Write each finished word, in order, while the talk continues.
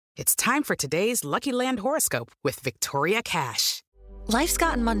It's time for today's Lucky Land horoscope with Victoria Cash. Life's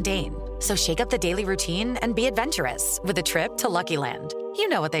gotten mundane, so shake up the daily routine and be adventurous with a trip to Lucky Land. You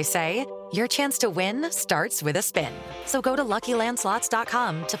know what they say, your chance to win starts with a spin. So go to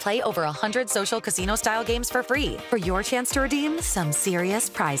LuckyLandSlots.com to play over 100 social casino-style games for free for your chance to redeem some serious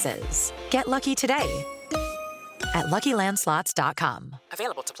prizes. Get lucky today at LuckyLandSlots.com.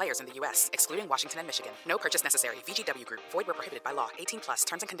 Available to players in the U.S., excluding Washington and Michigan. No purchase necessary. VGW Group. Void where prohibited by law. 18+.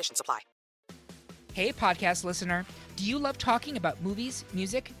 Terms and conditions apply. Hey, podcast listener. Do you love talking about movies,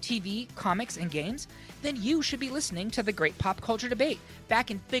 music, TV, comics, and games? Then you should be listening to The Great Pop Culture Debate, back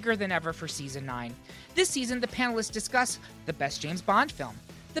and bigger than ever for Season 9. This season, the panelists discuss the best James Bond film,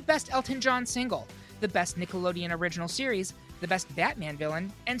 the best Elton John single, the best Nickelodeon original series, the best Batman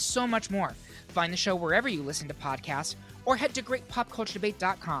villain, and so much more. Find the show wherever you listen to podcasts, or head to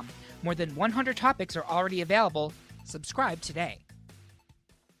greatpopculturedebate.com. More than 100 topics are already available. Subscribe today.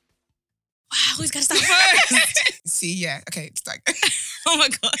 Wow, who's got to start first? See, yeah. Okay, it's like... Oh my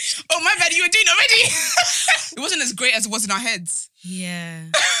gosh. Oh, my bad, you were doing it already. It wasn't as great as it was in our heads. Yeah.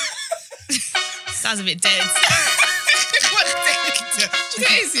 Sounds a bit dead.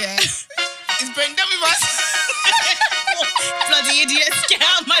 Today's, yeah. Is Brenda with us? Bloody idiots, get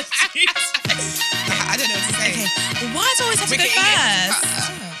out of my street. I don't know what to say. Okay. Well, why do I always have to go first?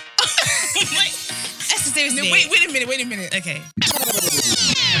 Wait, Esther, seriously. No, wait a minute. Okay.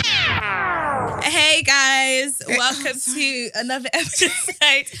 Hey guys, welcome to another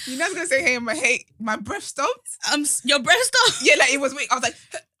episode. You're not gonna say hey, my breath stopped. Your breath stopped? Yeah, like it was. I was like,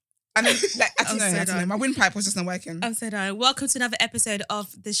 and then like I don't know. done. My windpipe was just not working. I'm so done. Welcome to another episode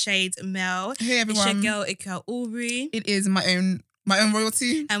of The Shade Mail. Hey everyone, it's your girl Ika Aubrey. It is my own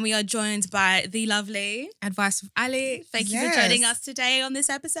royalty, and we are joined by the lovely Advice with Ali. Thank you for joining us today on this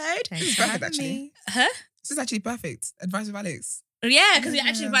episode. This is perfect, actually. Huh? This is actually perfect. Advice with Alex. Yeah, because we're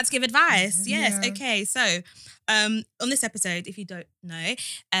actually about to give advice. Yes, Yeah. okay. So, on this episode, if you don't know,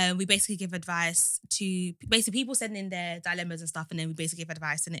 we basically give advice to basically people sending in their dilemmas and stuff, and then we basically give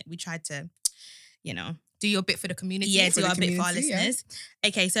advice, and we tried to, do your bit for the community. Yeah, for do the our bit for our community, yeah. listeners.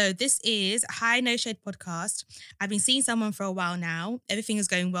 Okay, so this is Hi No Shade Podcast. I've been seeing someone for a while now. Everything is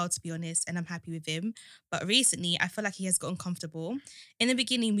going well, to be honest, and I'm happy with him. But recently, I feel like he has gotten comfortable. In the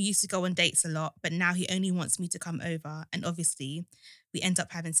beginning, we used to go on dates a lot, but now he only wants me to come over. And obviously, we end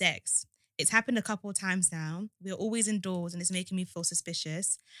up having sex. It's happened a couple of times now. We're always indoors and it's making me feel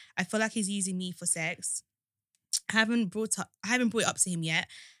suspicious. I feel like he's using me for sex. I haven't brought it up to him yet.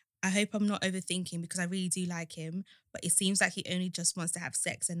 I hope I'm not overthinking because I really do like him, but it seems like he only just wants to have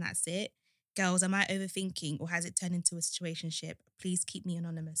sex and that's it. Girls, am I overthinking or has it turned into a situationship? Please keep me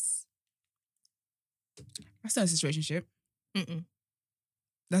anonymous. That's not a situationship. Mm-mm.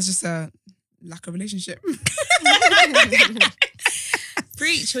 That's just a lack of relationship.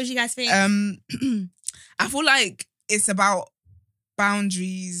 Preach, what do you guys think? I feel like it's about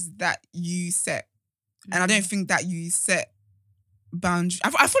boundaries that you set. And I don't think that you set boundaries. I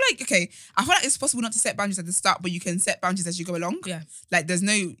feel like it's possible not to set boundaries at the start, but you can set boundaries as you go along. Yeah. Like the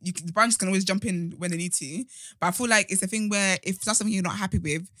boundaries can always jump in when they need to. But I feel like it's a thing where if that's something you're not happy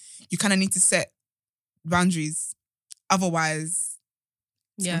with, you kind of need to set boundaries. Otherwise,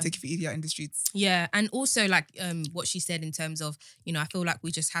 it's going to take you for idiot in the streets. Yeah, and also like what she said in terms of, I feel like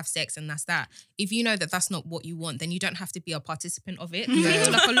we just have sex and that's that. If you know that that's not what you want, then you don't have to be a participant of it. Yeah. I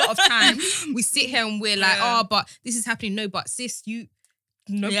feel like a lot of time we sit here and we're like, but this is happening. No, but sis, you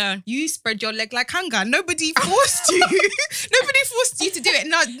spread your leg like hunger. Nobody forced you. Nobody forced you to do it.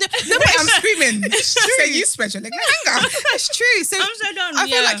 No, I'm screaming. So you spread your leg like hunger. That's true. So I'm so done. I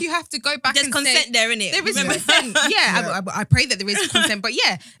feel like you have to go back There's and consent say, there, innit? there is Remember? consent. Yeah, I pray that there is consent. But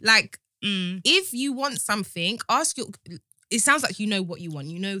yeah, like if you want something, ask your. It sounds like you know what you want.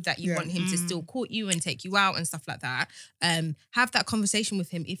 You know that you want him to still court you and take you out and stuff like that. Have that conversation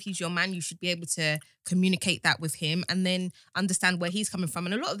with him. If he's your man, you should be able to communicate that with him and then understand where he's coming from.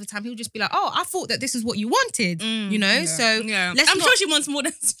 And a lot of the time, he'll just be like, "Oh, I thought that this is what you wanted," So I'm sure she wants more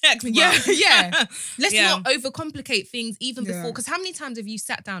than sex. But... Yeah. Let's not overcomplicate things even before. Because how many times have you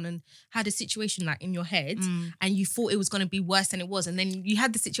sat down and had a situation like in your head and you thought it was going to be worse than it was, and then you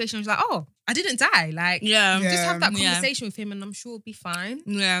had the situation and it was like, "Oh, I didn't die." Like, just have that conversation with him, and I'm sure it'll be fine.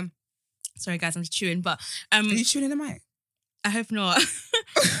 Yeah. Sorry, guys, I'm just chewing, but Are you chewing in the mic? I hope not.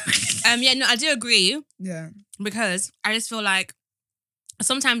 I do agree. Yeah. Because I just feel like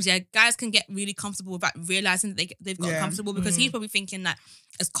sometimes, guys can get really comfortable without realizing that they've got comfortable because he's probably thinking that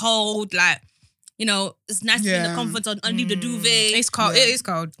it's cold, like, it's nice to be in the comfort under the duvet. It's cold. Yeah. It is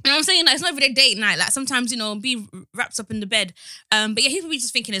cold. And I'm saying that it's not every day date night. Like sometimes, be wrapped up in the bed. But yeah, he's probably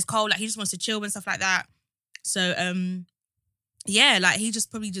just thinking it's cold. Like he just wants to chill and stuff like that. So yeah, like he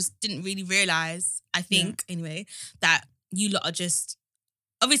just probably just didn't really realize, I think, anyway, that you lot are just,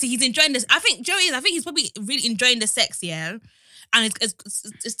 obviously he's enjoying this. I think he's probably really enjoying the sex, yeah. And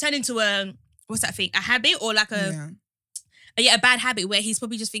it's turned into what's that thing? A habit or like a bad habit where he's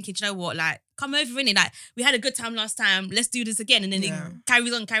probably just thinking, you know what, like, come over in it. Like, we had a good time last time, let's do this again. And then it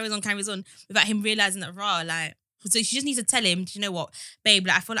carries on without him realizing that, like, so she just needs to tell him, you know what, babe,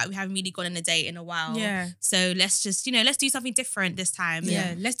 like, I feel like we haven't really gone on a date in a while. Yeah. So let's just, let's do something different this time.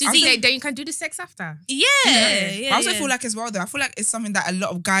 Yeah. Let's do the date. Then you can do the sex after. Yeah. I also feel like as well, though, I feel like it's something that a lot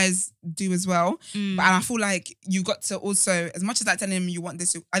of guys do as well. But I feel like you got to also, as much as like telling him you want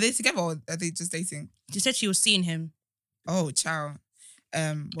this, are they together or are they just dating? She said she was seeing him. Oh, ciao.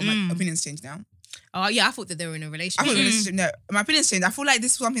 My opinion's changed now. Oh, yeah, I thought that they were in a relationship. I thought relationship. No, my opinion's changed. I feel like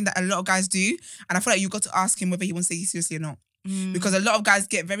this is something that a lot of guys do, and I feel like you got to ask him whether he wants to take you seriously or not. Because a lot of guys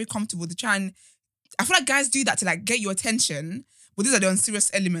get very comfortable to try and. I feel like guys do that to like get your attention. But these are the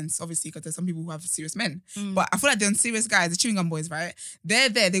unserious elements, obviously, because there's some people who have serious men. But I feel like the unserious guys, the chewing gum boys, right? They're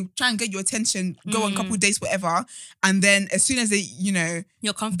there. They try and get your attention, go on a couple of dates, whatever. And then as soon as they,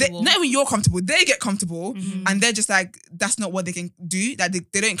 you're comfortable. Not even you're comfortable, they get comfortable. And they're just like, that's not what they can do. Like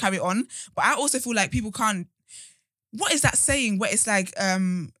they don't carry on. But I also feel like people can't. What is that saying where it's like,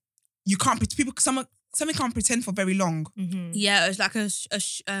 you can't, something can't pretend for very long. Yeah, it's like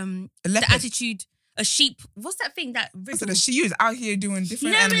the attitude. A sheep. What's that thing that? So the she is out here doing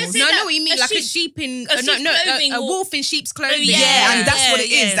different animals. No, I know what you mean. Like a sheep in a wolf in sheep's clothing. And that's what it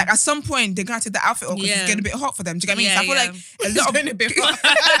is. Like at some point they're gonna take the outfit off because it's getting a bit hot for them. Do you get me? So I feel like a lot of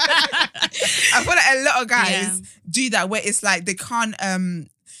I feel like a lot of guys do that where it's like they can't like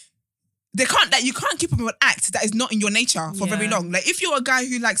you can't keep up with an act that is not in your nature for very long. Like if you're a guy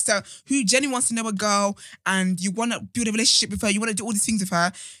who genuinely wants to know a girl and you want to build a relationship with her, you want to do all these things with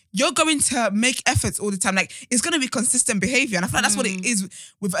her, you're going to make efforts all the time. Like it's going to be consistent behavior. And I feel like that's what it is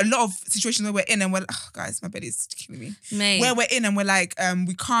with a lot of situations where we're in and we're like, oh, guys, my bed is killing me. Mate. Where we're in and we're like,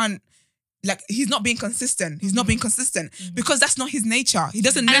 we can't, like he's not being consistent. He's not being consistent because that's not his nature. He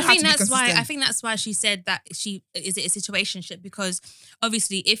doesn't know how to be consistent. I think that's why she said that is it a situationship, because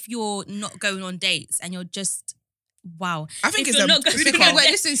obviously if you're not going on dates and you're just I think it's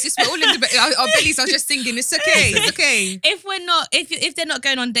listen, sis, we're all in the our bellies are just singing. It's okay. It's okay. If they're not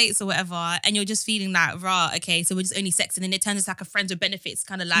going on dates or whatever, and you're just feeling like, okay, so we're just only sexing, and then it turns into like a friends with benefits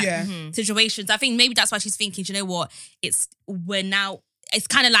kind of like situations. I think maybe that's why she's thinking, you know what? It's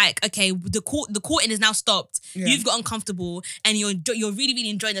kind of like, okay, the courting is now stopped. You've got uncomfortable, and you're really,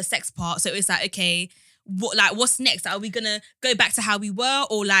 really enjoying the sex part. So it's like, okay, what's next? Are we gonna go back to how we were,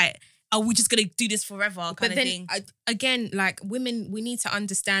 or like, are we just gonna do this forever? Kind of thing. Again, like women, we need to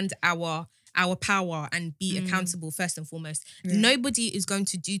understand our power and be accountable first and foremost. Nobody is going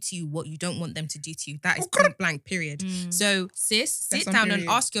to do to you what you don't want them to do to you. That is point blank, period. So sis, sit down and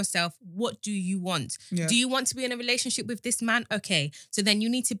ask yourself, what do you want? Do you want to be in a relationship with this man? Okay. So then you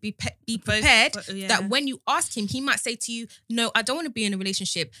need to be prepared that when you ask him, he might say to you, no, I don't want to be in a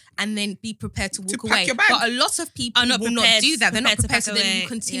relationship, and then be prepared to walk away. But a lot of people will not do that. They're not prepared, so then you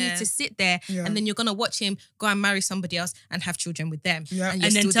continue to sit there and then you're going to watch him go and marry somebody else and have children with them. And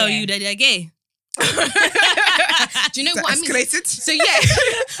then tell you that they're gay. Do you know what escalated? I mean?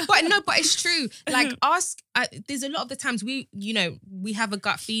 So but it's true. Like there's a lot of the times we have a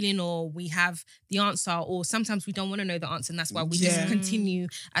gut feeling, or we have the answer, or sometimes we don't want to know the answer, and that's why we just continue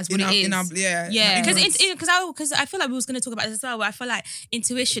as what it is. Because I feel like we was going to talk about this as well, where I feel like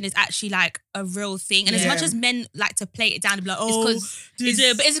intuition is actually like a real thing, and as much as men like to play it down and be like,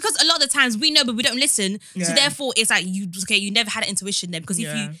 it's because a lot of the times we know but we don't listen, so therefore it's like you never had an intuition then, because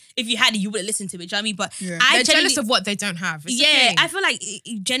if you had it, you wouldn't listen to it. Do you know what I mean? But they're jealous of what they don't have. It's okay. I feel like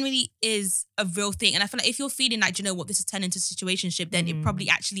it generally is a real thing, and I feel like if you're feeling like, do you know what, this is turning into a situationship, then it probably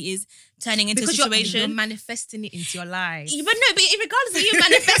actually is turning into a situation. You're manifesting it into your life. But regardless of you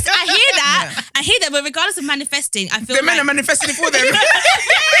manifesting, I hear that. I hear that, but regardless of manifesting, I feel the men are manifesting it for them. But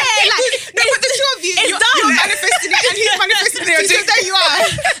the two of you, you're manifesting it, and he's manifesting it. So there you are.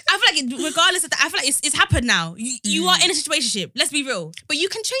 I feel like regardless of that, I feel like it's happened now. You are in a situationship. Let's be real. But you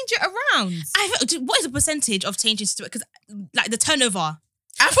can change it around. What is the percentage of changing situation? Because like the turnover.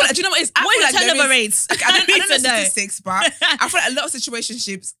 I feel like, do you know what it is? What is the turnover rates? I don't know statistics, but I feel like a lot of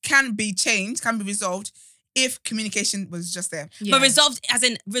situationships can be changed, can be resolved if communication was just there. Yeah. But resolved as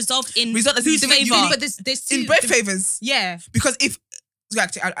in whose favour? But there's two, in both favours. Yeah. Because if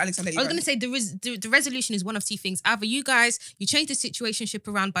Alex, I was going to say the resolution is one of two things. Either you change the situationship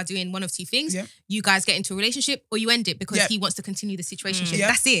around by doing one of two things. Yeah. You guys get into a relationship, or you end it because he wants to continue the situationship.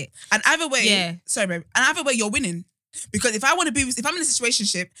 That's it. And either way, sorry babe, and either way you're winning. Because if I'm in a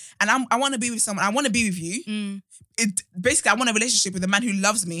situationship and I want to be with someone, I want to be with you. Basically, I want a relationship with a man who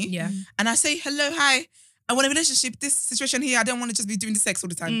loves me. Yeah. And I say, hello, hi. I want a relationship. This situation here, I don't want to just be doing the sex all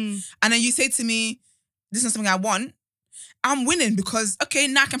the time. And then you say to me, this is not something I want. I'm winning because, okay,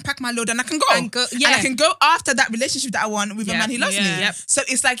 now I can pack my load and I can go. And I can go after that relationship that I want with a man who loves me. Yep. So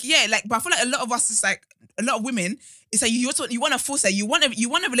it's like, but I feel like a lot of us, it's like, a lot of women, it's like you want to force it. You want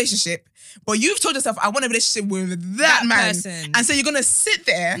a relationship, but you've told yourself, I want a relationship with that man. Person. And so you're going to sit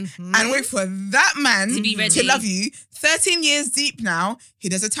there and wait for that man to be ready to love you. 13 years deep now, he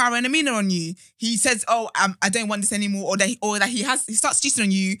does a Tara and Amina on you. He says, oh, I don't want this anymore, or that he starts cheating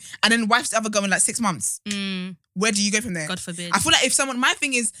on you, and then wife's ever go in like 6 months. Where do you go from there? God forbid. I feel like my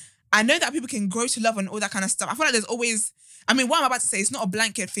thing is, I know that people can grow to love and all that kind of stuff. I feel like there's always, what I'm about to say, it's not a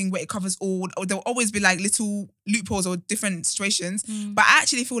blanket thing where it covers all, or there'll always be like little loopholes or different situations. But I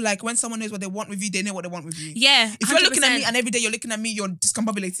actually feel like when someone knows what they want with you, they know what they want with you. Yeah. If you're looking at me and every day you're looking at me, you're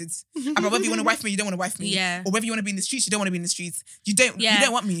discombobulated about whether you want to wife me, you don't want to wife me. Yeah. Or whether you want to be in the streets, you don't want to be in the streets. You don't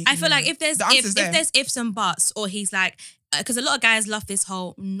want me. I feel like if there's ifs and buts, or he's like, because a lot of guys love this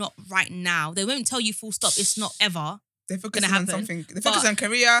whole not right now. They won't tell you full stop. It's not ever. They're focusing on something. They're focusing on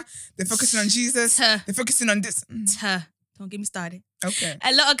career. They're focusing on Jesus. They're focusing on this. Don't get me started. Okay.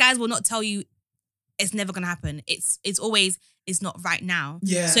 A lot of guys will not tell you it's never going to happen. It's always, it's not right now.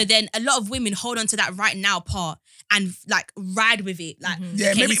 Yeah. So then a lot of women hold on to that right now part and like ride with it. Like, yeah,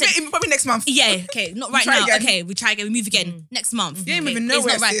 okay, maybe probably next month. Yeah, okay, not right now. Again. Okay, we try again, we move again next month. You ain't even know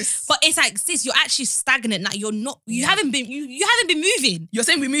where right. sis. But it's like, sis, you're actually stagnant. Like you're not, you haven't been moving. You're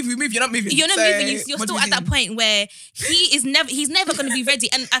saying we move, you're not moving. You're not moving. You're still at that point where he's never going to be ready.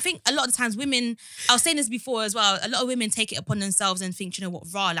 And I think a lot of the times women, I was saying this before as well, a lot of women take it upon themselves and think, you know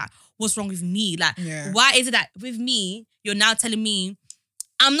what, like, what's wrong with me? Like, why is it that with me, you're now telling me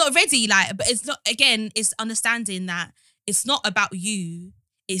I'm not ready? Like, but it's not, again, it's understanding that it's not about you,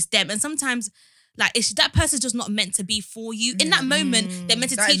 it's them. And sometimes, like, that person's just not meant to be for you. In that moment, they're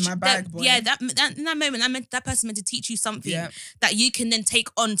meant to teach you. In that moment, that person's meant to teach you something that you can then take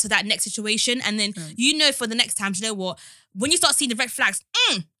on to that next situation. And then you know for the next time, you know what? When you start seeing the red flags,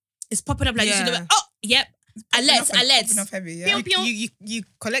 it's popping up like this. You know, Alert. Heavy, you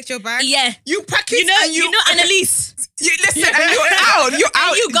collect your bag. Yeah. You pack it. You know Annalise. You listen, and you're out. You're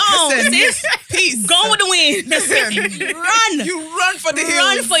out. You gone. Listen, peace. Go with the wind. Listen. Run. You run for the hills.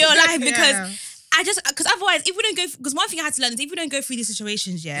 Run for your life because otherwise, if we don't go, because one thing I had to learn is if we don't go through these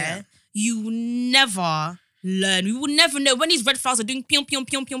situations, you will never learn. We will never know when these red flags are doing pium, pium,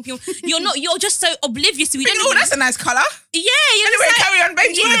 pium, pium, pium. You're just so oblivious to it. That's a nice colour. Yeah. Anyway, carry on,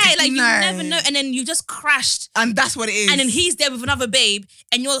 babe. Yeah, like you never know. And then you just crashed. And that's what it is. And then he's there with another babe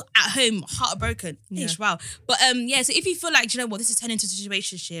and you're at home heartbroken. Yeah. Wow. But so if you feel like, you know what, this is turning into a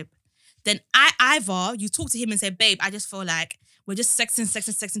situationship, then either you talk to him and say, babe, I just feel like we're just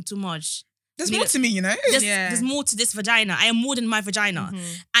sexing too much. There's more to me, you know? There's more to this vagina. I am more than my vagina.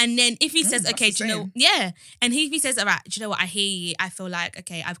 And then if he says, okay, do you know, and if he says, all right, do you know what, I hear you. I feel like,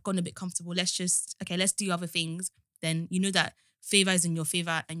 okay, I've gone a bit comfortable. Let's do other things. Then you know that favor is in your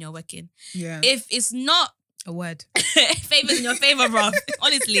favor and you're working. Yeah. If it's not a word, favor's in your favor, bro,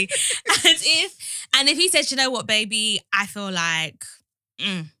 honestly. And if he says, you know what, baby, I feel like,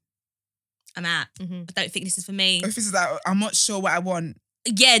 I'm out. I don't think this is for me. If it's like, I'm not sure what I want.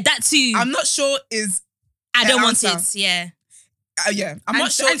 Yeah, that too. I'm not sure is I don't want it. Yeah. I'm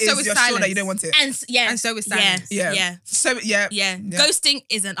not sure is you're sure that you don't want it. And so is silence. Yeah. So Ghosting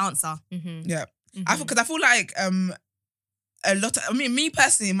is an answer. Yeah. I feel like a lot of, me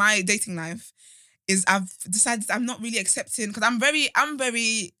personally, my dating life is I've decided I'm not really accepting because I'm a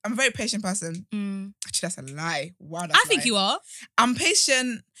very patient person. Actually, that's a lie. Wow, that's I think you are. I'm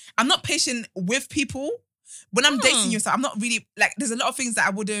patient. I'm not patient with people. When I'm dating you, so I'm not really like. There's a lot of things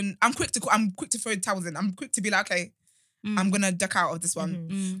that I'm quick to throw towels in. I'm quick to be like, okay, I'm gonna duck out of this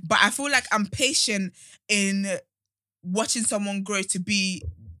one. But I feel like I'm patient in watching someone grow to be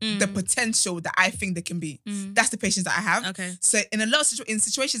the potential that I think they can be. That's the patience that I have. Okay. So in a lot of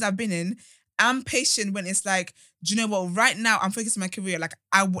situations I've been in, I'm patient when it's like, do you know what? Right now I'm focused on my career. Like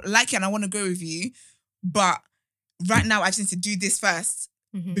I like it and I want to go with you, but right now I just need to do this first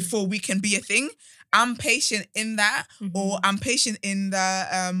before we can be a thing. I'm patient in that, or I'm patient in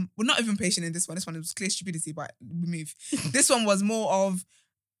the well, not even patient in this one. This one was clear stupidity, but we move. This one was more of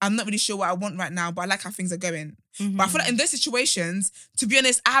I'm not really sure what I want right now, but I like how things are going. But I feel like in those situations, to be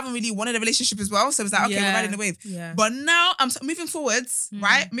honest, I haven't really wanted a relationship as well. So it was like, okay, we're riding the wave. Yeah. But now I'm moving forwards,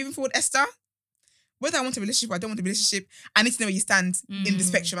 right? Moving forward, Esther. whether I want a relationship or I don't want a relationship, I need to know where you stand in the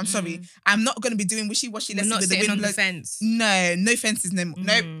spectrum. I'm sorry. I'm not going to be doing wishy-washy. We're not sitting on the fence. No fences. No,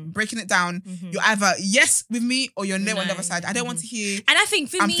 breaking it down. You're either yes with me or you're no on the other side. I don't want to hear. And I think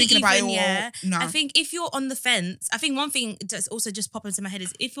for I'm me, thinking about it. No. I think if you're on the fence, I think one thing that's also just popping into my head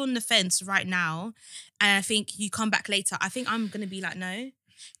is if you're on the fence right now, and I think you come back later, I think I'm gonna be like no,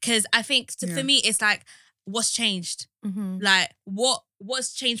 because I think for me it's like what's changed, like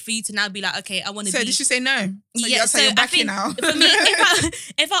what's changed for you to now be like okay, I want to. So be... did you say no? So yeah, so you're back here now. For me,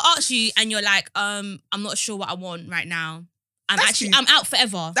 if I ask you and you're like I'm not sure what I want right now. I'm out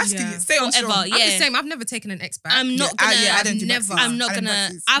forever. That's good. Stay on forever. strong. Yeah. I'm the same. I've never taken an ex back. I'm not gonna. I don't do backsies. I'm not gonna.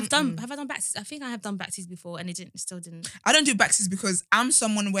 Backsies. Have I done backsies? I think I have done backsies before, and it still didn't. I don't do backsies because I'm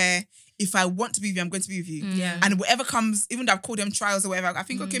someone where if I want to be with you, I'm going to be with you. Yeah. And whatever comes, even though I've called them trials or whatever, I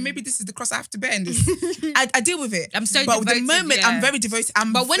think okay, maybe this is the cross I have to bear in this. I deal with it. I'm so but devoted. The moment I'm very devoted.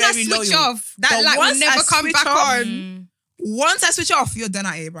 But when I very switch loyal. off, that But light will once never I come switch back on. on. Once I switch off, you're done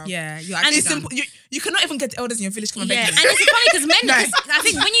out here, bro. Yeah, you're And actually it's done. simple. You cannot even get elders in your village come and Yeah, beg and you. it's funny because men. No. I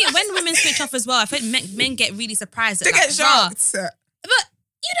think when women switch off as well, I think men get really surprised. They At, get like, shocked. But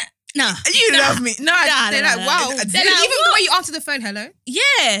you don't. No, You love me. No, they're like, no. wow. They're like, Even the way you answer the phone, hello.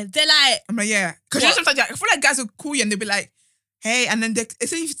 yeah, they're like. I'm like, yeah. Because you know sometimes I feel like guys will call you and they'll be like, hey, and then they're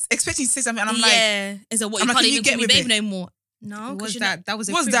expecting you to say something, and I'm like, yeah, it's a what I'm you like, can't can you even get call me with babe it? no more. No, What was 'cause that? That was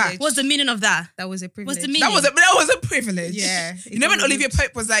a What's privilege. that? what's the meaning of that? That was a privilege. What's the meaning? that was a privilege. Yeah. You know when Olivia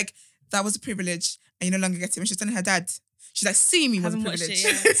Pope was like, that was a privilege, and you no longer get it. When she's telling her dad, she's like, seeing me was a Haven't watched privilege.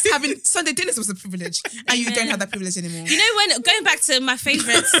 it, yeah. Having Sunday dinners was a privilege, and you don't have that privilege anymore. You know when going back to my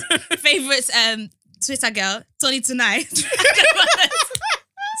favorite Twitter girl, Tony Tonight.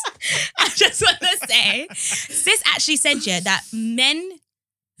 I just want to say, sis actually said that men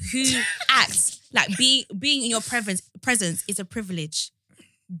who act like being in your presence is a privilege.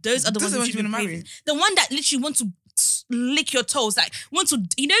 Those are the ones Those are who the ones should you be wanna praised. marry. The one that literally want to lick your toes, like want to,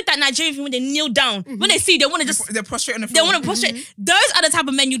 you know that Nigerian thing when they kneel down, when they see you, they want to just, They're prostrate on the they floor. want to prostrate. Those are the type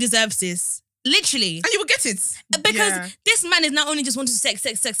of men you deserve, sis. Literally. And you will get it. Because this man is not only just wanting sex.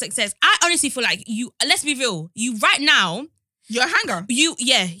 I honestly feel like you, let's be real, you right now, You're a hanger.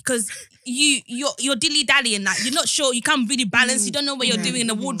 because you're dilly-dallying, like you're not sure, you can't really balance, you don't know what you're doing in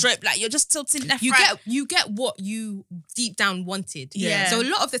the wardrobe, like you're just tilting left, right. You get what you deep down wanted. Yeah. So a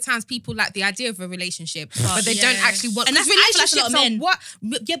lot of the times people like the idea of a relationship, but they yeah. don't actually want. And that's relationships a lot of men. are what?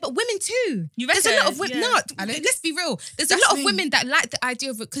 Yeah, but women too. There's a reckon? lot of women. Yeah. No, Alex? let's be real. There's That's a lot me. of women that like the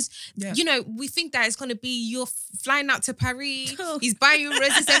idea of it because Yeah. you know we think that it's gonna be you're flying out to Paris. He's buying you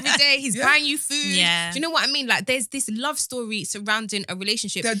roses every day. He's buying you food. Yeah. Do you know what I mean? Like there's this love story surrounding a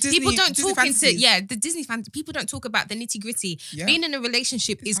relationship. The Disney- People don't Disney talk into fantasies. the Disney fan. People don't talk about the nitty gritty. Yeah. Being in a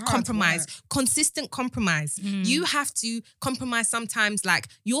relationship is hard compromise, work. consistent compromise. You have to compromise sometimes, like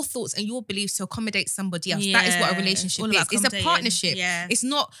your thoughts and your beliefs to accommodate somebody else. That is what a Yeah. relationship All is. about It's a accommodating. partnership. Yeah. It's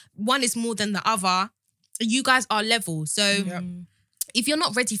not one is more than the other. You guys are level. So if you're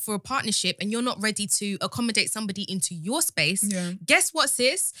not ready for a partnership and you're not ready to accommodate somebody into your space, guess what,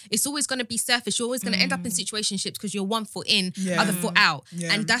 sis? It's always going to be surface. You're always going to end up in situationshihips because you're one foot in, other foot out.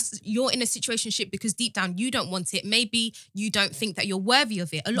 Yeah. And you're in a situationship because deep down you don't want it. Maybe you don't think that you're worthy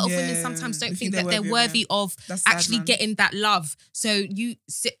of it. A lot of women Yeah. sometimes don't They think think that they're they're worthy worthy of That's sad, actually man. getting that love. So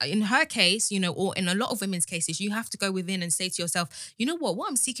in her case, or in a lot of women's cases, you have to go within and say to yourself, you know what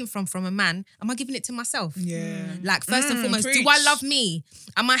I'm seeking from a man, am I giving it to myself? Yeah. Like first and foremost, do preach. I love me?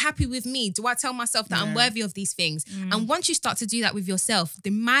 Am I happy with me? Do I tell myself that I'm worthy of these things? And once you start to do that with yourself,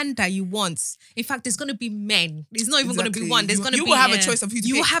 the man that you want, in fact, there's going to be men. There's not even going to be one. There's going to You be. will have a choice of who to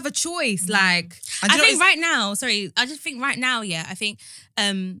You will pick. have a choice. Like, And I you know think it's- right now, I think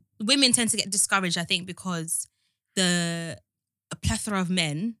women tend to get discouraged, I think, because a plethora of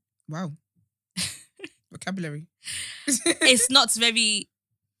men, Wow. Vocabulary. it's not very,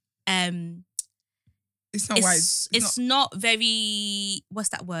 It's not wise. it's not very, what's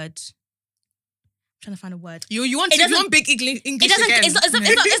that word? I'm trying to find a word. you want It doesn't- big English It doesn't, again. it's not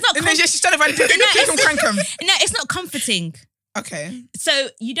And then she's trying to find no, it's not comforting. Okay. So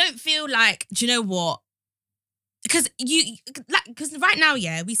you don't feel like, do you know what? Because because right now,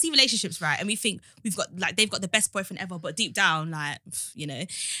 we see relationships, right? And we think they've got the best boyfriend ever, but deep down, and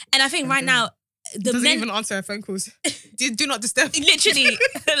I think right now, the Doesn't men even answer her phone calls. do not disturb. literally,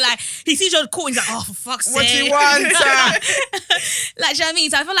 like, he sees your call and he's like, oh, for fuck's sake. What do you want? Like, do you know what I mean?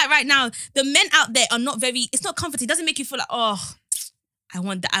 So I feel like right now, the men out there are not very, it's not comforting. It doesn't make you feel like, oh, I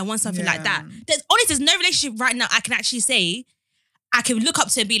want that. I want something like that. There's no relationship right now I can actually say, I can look up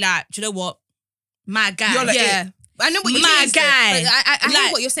to and be like, do you know what? My guy. You're like, Yeah. I know what you're My saying. guy. I hear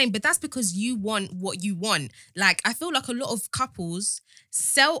Like- what you're saying, but that's because you want what you want. Like, I feel like a lot of couples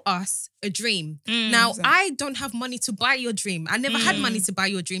sell us a dream. Now, I don't have money to buy your dream. I never had money to buy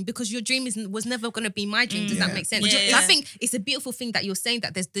your dream because your dream was never going to be my dream. Does that make sense? Yeah, So I yeah. think it's a beautiful thing that you're saying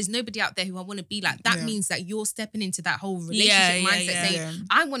that there's nobody out there who I want to be like. That means that you're stepping into that whole relationship mindset saying,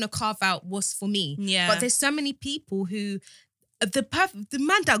 I want to carve out what's for me. Yeah. But there's so many people who the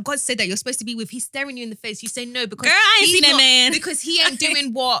man that God said that you're supposed to be with, he's staring you in the face. You say no because Girl, I ain't he's seen that not- man. because he ain't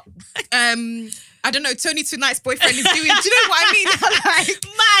doing what I don't know, Tony Tonight's boyfriend is doing. Do you know what I mean?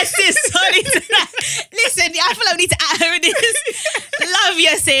 Like, My sis, Tony Tonight. Listen, I feel like we need to add her in this. Love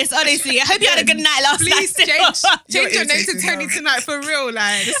your sis, honestly. I hope you had a good night last night. please change your name to irritating Tony now. Tonight for real.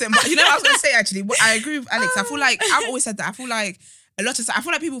 Like, Listen, but you know what I was going to say actually? I agree with Alex. I feel like, I've always said that. I feel like a lot of I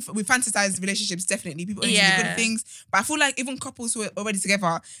feel like people we fantasize relationships, definitely. People only see the good things. But I feel like even couples who are already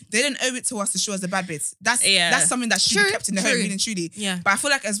together, they don't owe it to us to show us the bad bits. That's something that should be kept in the home, really and truly. Yeah. But I feel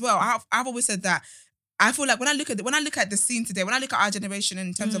like as well, I've always said that I feel like when I look at the scene today, when I look at our generation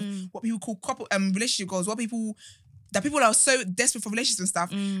in terms of what people call couple relationship goals, people are so desperate for relationships and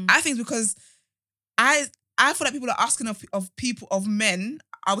stuff, I think it's because I feel like people are asking of men,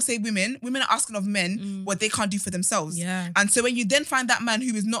 I would say women are asking of men what they can't do for themselves. Yeah. And so when you then find that man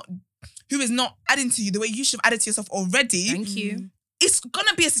who is not adding to you the way you should have added to yourself already, thank you. it's always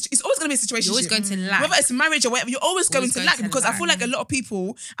gonna be a situation. You're always going to lack. Whether it's marriage or whatever, you're always going to lack because I lack. feel like a lot of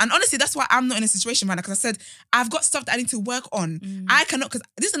people, and honestly, that's why I'm not in a situation right now, because I said I've got stuff that I need to work on. I cannot, because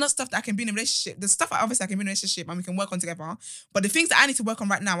this is not stuff that I can be in a relationship. The stuff that obviously I can be in a relationship and we can work on together. But the things that I need to work on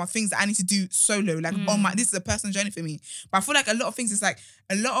right now are things that I need to do solo. Like this is a personal journey for me. But I feel like a lot of things is like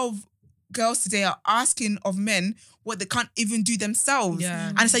a lot of girls today are asking of men what they can't even do themselves. Yeah.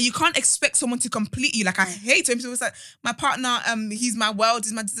 And it's like you can't expect someone to complete you. Like I hate when people say, my partner, he's my world,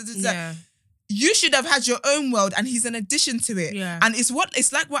 he's my Yeah. You should have had your own world and he's an addition to it. Yeah. And it's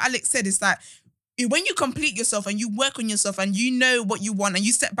like what Alex said, it's that when you complete yourself and you work on yourself and you know what you want and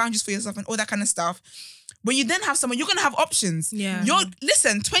you set boundaries for yourself and all that kind of stuff, when you then have someone, you're going to have options. Yeah.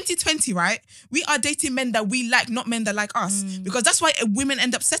 Listen, 2020, right? We are dating men that we like, not men that like us. Because that's why women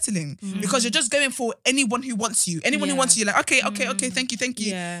end up settling. Because you're just going for anyone who wants you. Anyone who wants you, you're like, okay, thank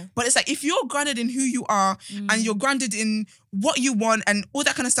you. Yeah. But it's like, if you're grounded in who you are and you're grounded in what you want and all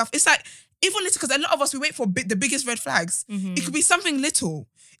that kind of stuff, it's like, even little, because a lot of us, we wait for the biggest red flags. It could be something little.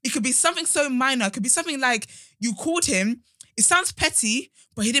 It could be something so minor. It could be something like you called him. It sounds petty,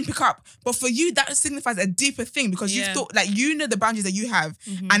 but he didn't pick up. But for you, that signifies a deeper thing because you've thought, like, you know the boundaries that you have.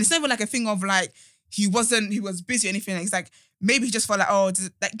 And it's not even like a thing of like, he was busy or anything. It's like, maybe he just felt like, oh, do you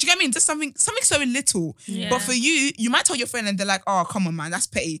get what I mean? Just something so little. Yeah. But for you might tell your friend and they're like, oh, come on, man, that's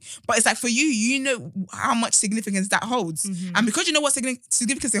petty. But it's like, for you know how much significance that holds. And because you know what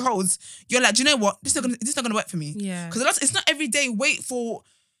significance it holds, you're like, do you know what? This is not gonna work for me. Yeah. Because it's not every day, wait for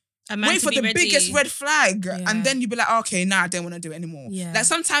the ready. biggest red flag, and then you be like, okay, nah, I don't want to do it anymore. Yeah. Like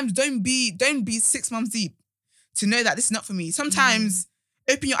sometimes don't be 6 months deep to know that this is not for me. Sometimes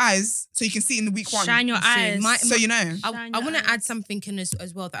open your eyes so you can see in the week one. Shine your eyes. So you know. I want to add something in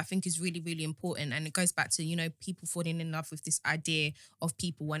as well that I think is really, really important. And it goes back to, people falling in love with this idea of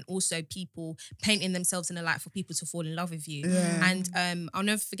people and also people painting themselves in a light for people to fall in love with you. Yeah. And I'll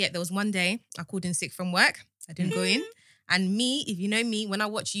never forget, there was one day I called in sick from work. I didn't go in. And me, if you know me, when I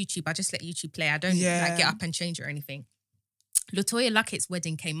watch YouTube, I just let YouTube play. I don't like get up and change it or anything. LaToya Luckett's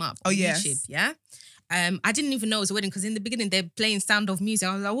wedding came up on YouTube, yeah? I didn't even know it was a wedding because in the beginning they're playing Sound of Music.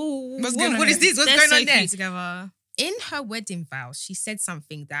 I was like, what is this? What's They're going so on there? cute together. In her wedding vows, she said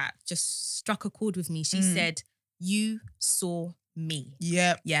something that just struck a chord with me. She said, you saw me.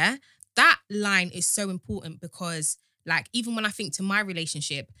 Yep. Yeah? That line is so important because, like, even when I think to my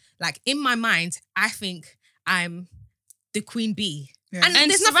relationship, like, in my mind, I think I'm the queen bee. Yeah. And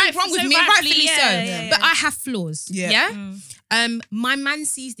there's nothing wrong with me, rightfully so. yeah. But I have flaws. Yeah. Yeah? My man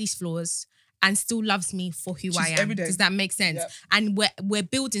sees these flaws and still loves me for who I am. every day. Does that make sense? Yep. And we're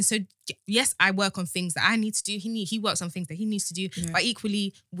building. So yes, I work on things that I need to do. He works on things that he needs to do. But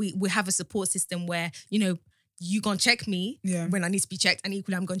equally, we have a support system where, you gonna check me when I need to be checked, and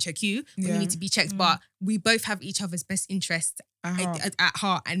equally I'm gonna check you when you need to be checked. But we both have each other's best interest at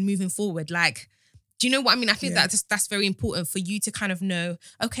heart and moving forward. Like, do you know what I mean? I think that's very important for you to kind of know,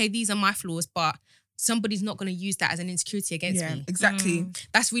 okay, these are my flaws, but somebody's not going to use that as an insecurity against me. Exactly.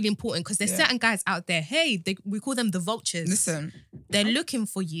 That's really important because there's certain guys out there, we call them the vultures. Listen. They're looking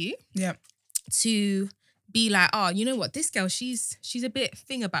for you Yeah. to be like, oh, you know what, this girl, she's a bit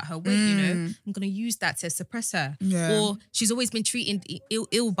thing about her weight, you know. I'm gonna use that to suppress her. Yeah. Or she's always been treated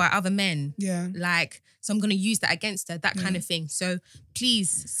ill by other men. Yeah. Like, so I'm gonna use that against her, that kind of thing. So please,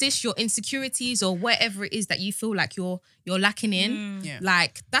 sis, your insecurities or whatever it is that you feel like you're lacking in,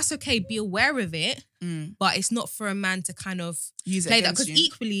 like, that's okay. Be aware of it. But it's not for a man to kind of use it play that, against because you.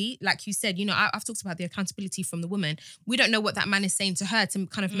 equally, like you said, you know, I've talked about the accountability from the woman. We don't know what that man is saying to her to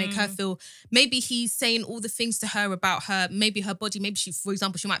kind of make her feel. Maybe he's saying all the things to her about her, maybe her body. Maybe she, for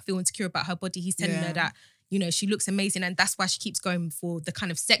example, she might feel insecure about her body. He's telling her that, you know, she looks amazing, and that's why she keeps going for the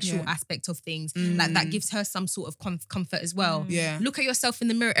kind of sexual aspect of things. Like, that gives her some sort of comfort as well. Yeah. Look at yourself in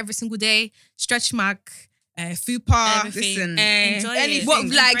the mirror every single day. Stretch mark. Fupa, Everything. listen, Enjoy anything. it. What,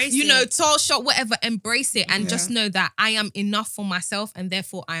 like, Embrace you know, it. tall shot, whatever, embrace it and just know that I am enough for myself, and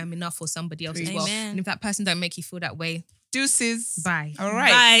therefore I am enough for somebody else as well. Amen. And if that person don't make you feel that way, Deuces. bye. All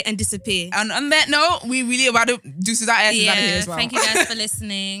right. Bye and disappear. And on that note, we really about to deuces our asses out of here as well. Thank you guys for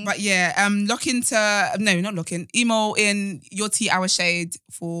listening. But yeah, email in your tea, our shade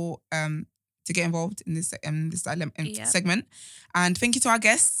for to get involved in this segment. And thank you to our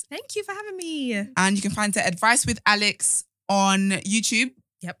guests. Thank you for having me. And you can find the Advice with Alex on YouTube.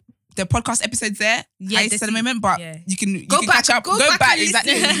 Yep. The podcast episodes there. Yeah, At the moment, but yeah. you can Go back, catch up. go back and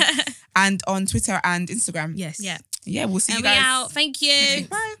exactly. listen. And on Twitter and Instagram. Yes. Yeah. Yeah, we'll see And you we guys. out. Thank you.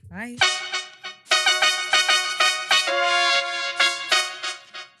 Bye. Bye.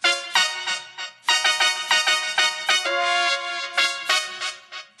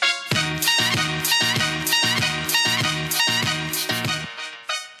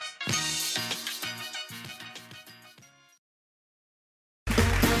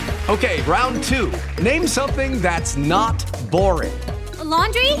 Okay, round two. Name something that's not boring. A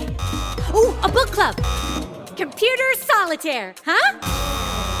laundry? Ooh, a book club. Computer solitaire, huh?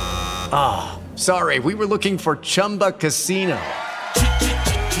 Sorry, we were looking for Chumba Casino.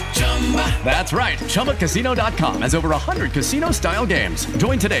 That's right. ChumbaCasino.com has over 100 casino-style games.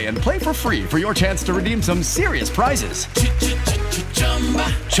 Join today and play for free for your chance to redeem some serious prizes.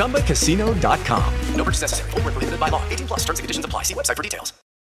 ChumbaCasino.com. No purchase necessary. Void where prohibited by law. 18+ terms and conditions apply. See website for details.